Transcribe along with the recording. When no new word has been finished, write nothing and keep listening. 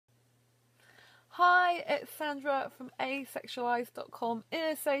Hi, it's Sandra from Asexualise.com in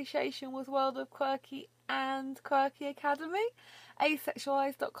association with World of Quirky and Quirky Academy.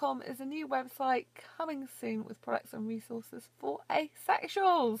 Asexualise.com is a new website coming soon with products and resources for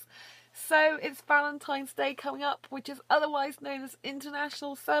asexuals. So it's Valentine's Day coming up, which is otherwise known as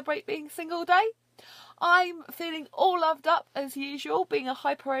International Celebrate Being Single Day. I'm feeling all loved up as usual, being a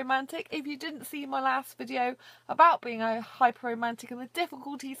hyper-romantic. If you didn't see my last video about being a hyper-romantic and the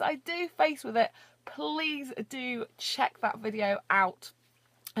difficulties I do face with it, please do check that video out.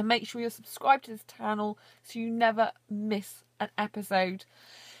 And make sure you're subscribed to this channel so you never miss an episode.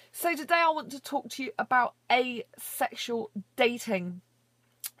 So today I want to talk to you about asexual dating.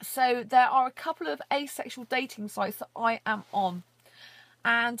 So there are a couple of asexual dating sites that I am on.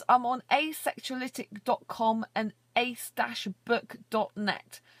 And I'm on asexualitic.com and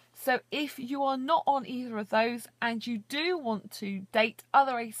ace-book.net. So if you are not on either of those and you do want to date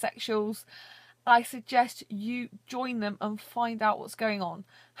other asexuals, I suggest you join them and find out what's going on.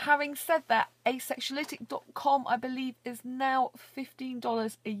 Having said that, asexualitic.com I believe is now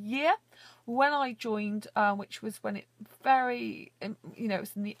 $15 a year. When I joined, which was when it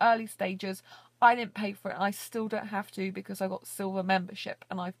it's in the early stages, I didn't pay for it, and I still don't have to because I got silver membership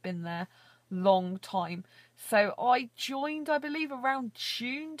and I've been there long time. So I joined, I believe, around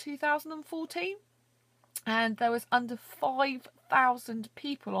June 2014, and there was under 5,000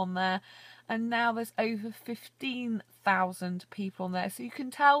 people on there, and now there's over 15,000 people on there. So you can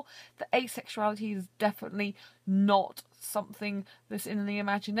tell that asexuality is definitely not something that's in the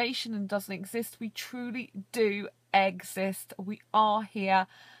imagination and doesn't exist. We truly do exist. We are here.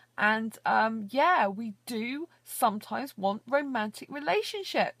 And we do sometimes want romantic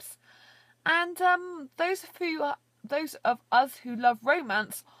relationships. And those of us who love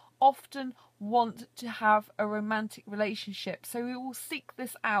romance often want to have a romantic relationship. So we will seek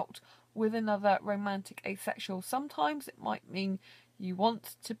this out with another romantic asexual. Sometimes it might mean you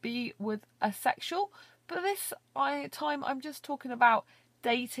want to be with a sexual, but this time I'm just talking about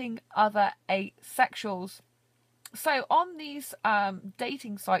dating other asexuals. So on these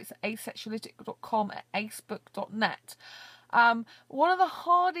dating sites at asexualitic.com and acebook.net, one of the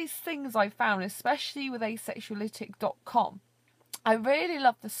hardest things I found, especially with asexualitic.com, I really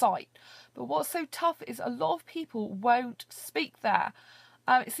love the site, but what's so tough is a lot of people won't speak there.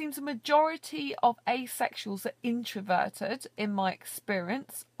 It seems a majority of asexuals are introverted, in my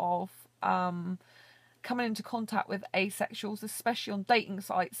experience of coming into contact with asexuals, especially on dating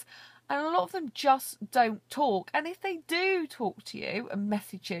sites. And a lot of them just don't talk. And if they do talk to you and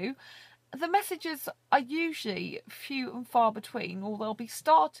message you, the messages are usually few and far between, or they'll be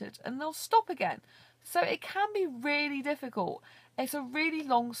started and they'll stop again. So it can be really difficult. It's a really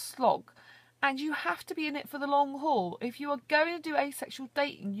long slog. And you have to be in it for the long haul. If you are going to do asexual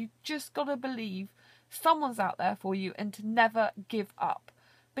dating, you just got to believe someone's out there for you and to never give up.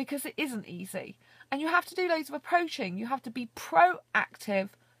 Because it isn't easy. And you have to do loads of approaching. You have to be proactive,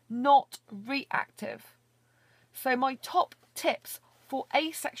 not reactive. So my top tips for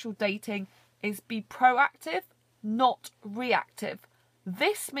asexual dating is be proactive, not reactive.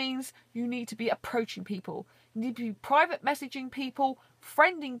 This means you need to be approaching people. You need to be private messaging people,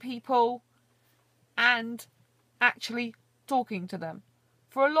 friending people, and actually talking to them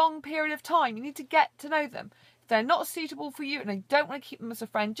for a long period of time. You need to get to know them. If they're not suitable for you and they don't want to keep them as a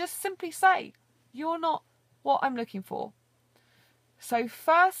friend, just simply say, you're not what I'm looking for. So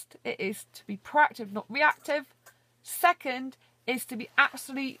first, it is to be proactive, not reactive. Second is to be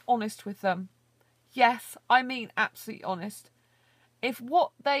absolutely honest with them. Yes, I mean absolutely honest. If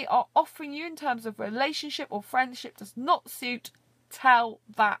what they are offering you in terms of relationship or friendship does not suit, tell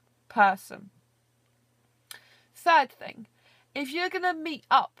that person. Third thing, if you're going to meet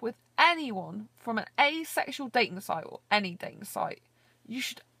up with anyone from an asexual dating site or any dating site, you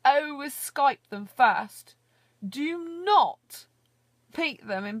should always Skype them first. Do not meet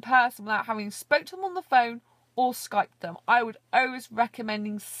them in person without having spoke to them on the phone or Skype them. I would always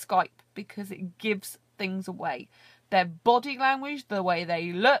recommending Skype because it gives things away. Their body language, the way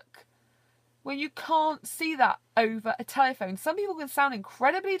they look, when you can't see that over a telephone. Some people can sound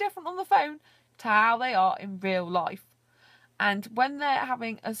incredibly different on the phone to how they are in real life. And when they're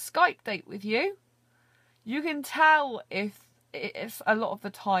having a Skype date with you, you can tell if it's a lot of the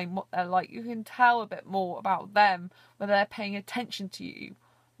time what they're like. You can tell a bit more about them, whether they're paying attention to you,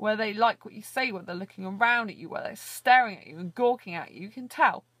 whether they like what you say, whether they're looking around at you, whether they're staring at you and gawking at you. You can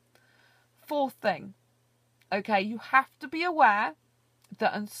tell. Fourth thing, okay, you have to be aware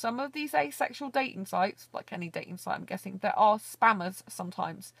that on some of these asexual dating sites, like any dating site I'm guessing, there are spammers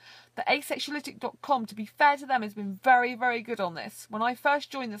sometimes. The asexualitic.com, to be fair to them, has been very, very good on this. When I first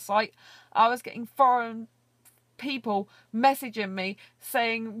joined the site, I was getting foreign people messaging me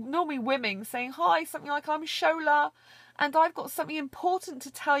saying, normally women, saying, hi, something like, I'm Shola and I've got something important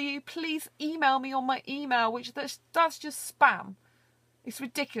to tell you. Please email me on my email, which that's just spam. It's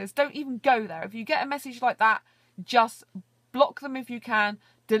ridiculous. Don't even go there. If you get a message like that, just block them if you can,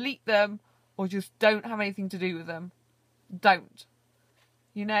 delete them, or just don't have anything to do with them. Don't.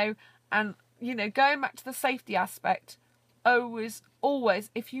 You know, and, you know, going back to the safety aspect,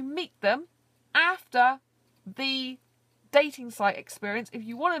 always, if you meet them after the dating site experience, if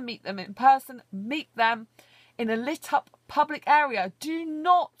you want to meet them in person, meet them in a lit up public area. Do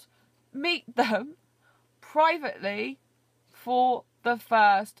not meet them privately for the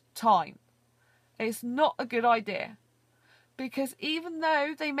first time. It's not a good idea, because even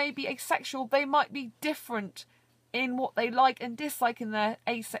though they may be asexual, they might be different in what they like and dislike in their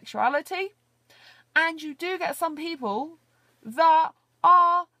asexuality. And you do get some people that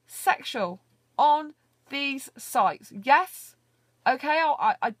are sexual on these sites. Yes, okay,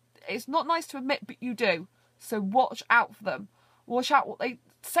 it's not nice to admit, but you do. So watch out for them. Watch out what they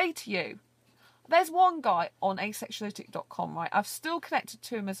say to you. There's one guy on asexualitic.com, right? I've still connected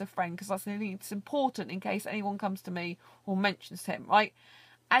to him as a friend because it's important in case anyone comes to me or mentions him, right?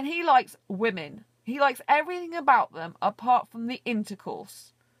 And he likes women. He likes everything about them apart from the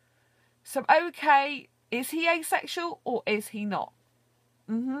intercourse. So, okay, is he asexual or is he not?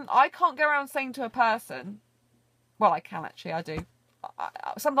 I can't go around saying to a person, well, I can actually, I do.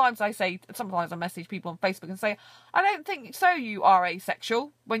 Sometimes I message people on Facebook and say, I don't think so, you are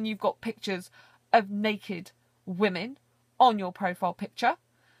asexual, when you've got pictures of naked women on your profile picture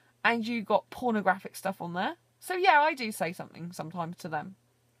and you got pornographic stuff on there. So yeah, I do say something sometimes to them.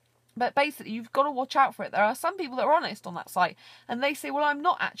 But basically, you've got to watch out for it. There are some people that are honest on that site and they say, well, I'm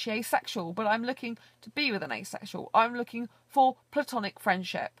not actually asexual, but I'm looking to be with an asexual. I'm looking for platonic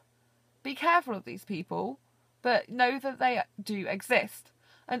friendship. Be careful of these people, but know that they do exist.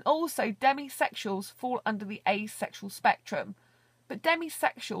 And also, demisexuals fall under the asexual spectrum. But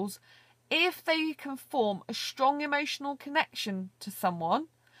demisexuals, if they can form a strong emotional connection to someone,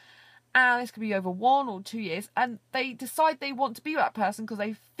 and this could be over 1 or 2 years, and they decide they want to be with that person because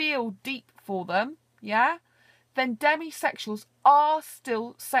they feel deep for them, yeah, then demisexuals are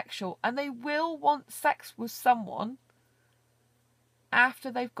still sexual and they will want sex with someone after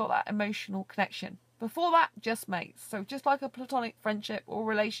they've got that emotional connection. Before that, just mates. So just like a platonic friendship or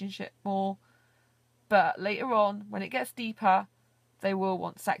relationship more, but later on, when it gets deeper, they will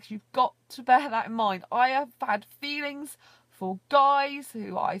want sex. You've got to bear that in mind. I have had feelings for guys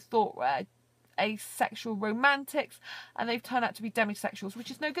who I thought were asexual romantics and they've turned out to be demisexuals, which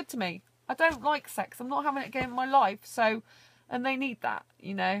is no good to me. I don't like sex. I'm not having it again in my life. So, and they need that,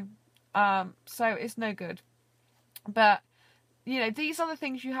 you know. So it's no good. But, you know, these are the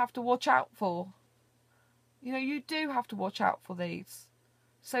things you have to watch out for. You know, you do have to watch out for these.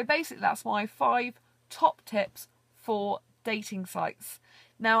 So basically that's my 5 top tips for dating sites.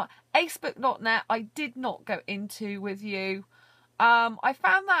 Now, acebook.net I did not go into with you. I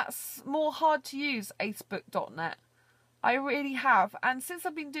found that's more hard to use, acebook.net. I really have. And since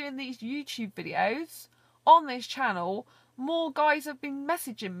I've been doing these YouTube videos on this channel, more guys have been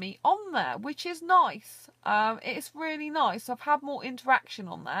messaging me on there, which is nice. It's really nice. I've had more interaction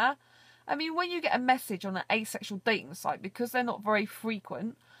on there. I mean, when you get a message on an asexual dating site, because they're not very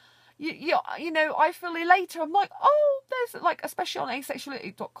frequent, you know, I feel elated. I'm like, oh, there's like, especially on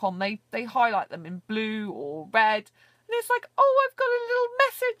asexuality.com, they highlight them in blue or red. And it's like, oh, I've got a little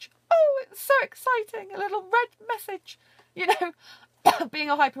message. Oh, it's so exciting. A little red message. You know, being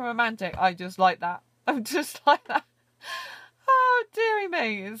a hyper romantic, I just like that. I'm just like that. Oh, dearie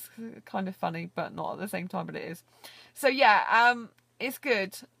me. It's kind of funny, but not at the same time, but it is. So yeah, it's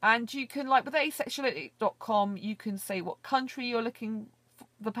good. And you can, like with asexuality.com, you can say what country you're looking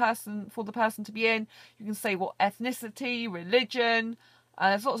for the person to be in. You can say what ethnicity, religion.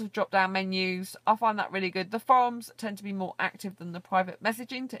 There's lots of drop-down menus. I find that really good. The forums tend to be more active than the private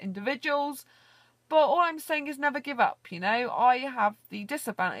messaging to individuals. But all I'm saying is never give up, you know. I have the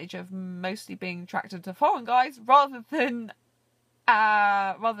disadvantage of mostly being attracted to foreign guys rather than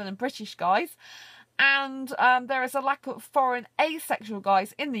British guys. And there is a lack of foreign asexual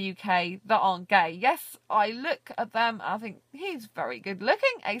guys in the UK that aren't gay. Yes, I look at them and I think he's very good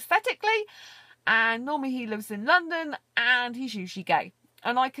looking aesthetically. And normally he lives in London and he's usually gay.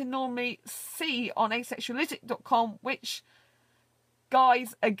 And I can normally see on asexualitic.com which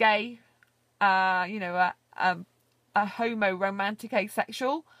guys are gay, a homo romantic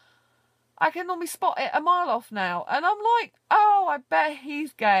asexual, I can normally spot it a mile off now. And I'm like, oh, I bet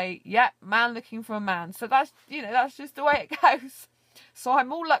he's gay. Yep, man looking for a man. So that's, you know, that's just the way it goes. So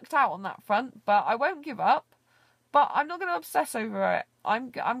I'm all lucked out on that front, but I won't give up. But I'm not going to obsess over it.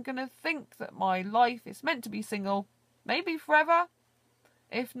 I'm going to think that my life is meant to be single, maybe forever.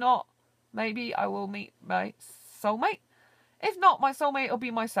 If not, maybe I will meet my soulmate. If not, my soulmate will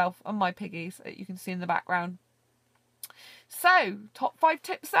be myself and my piggies that you can see in the background. So, top 5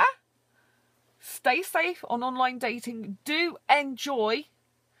 tips there. Stay safe on online dating. Do enjoy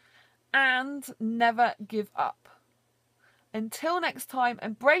and never give up. Until next time,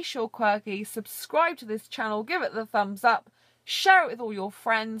 embrace your quirky, subscribe to this channel, give it the thumbs up, share it with all your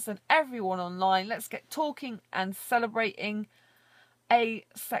friends and everyone online. Let's get talking and celebrating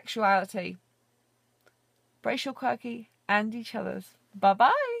asexuality. Embrace your quirky and each other's.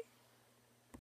 Bye-bye.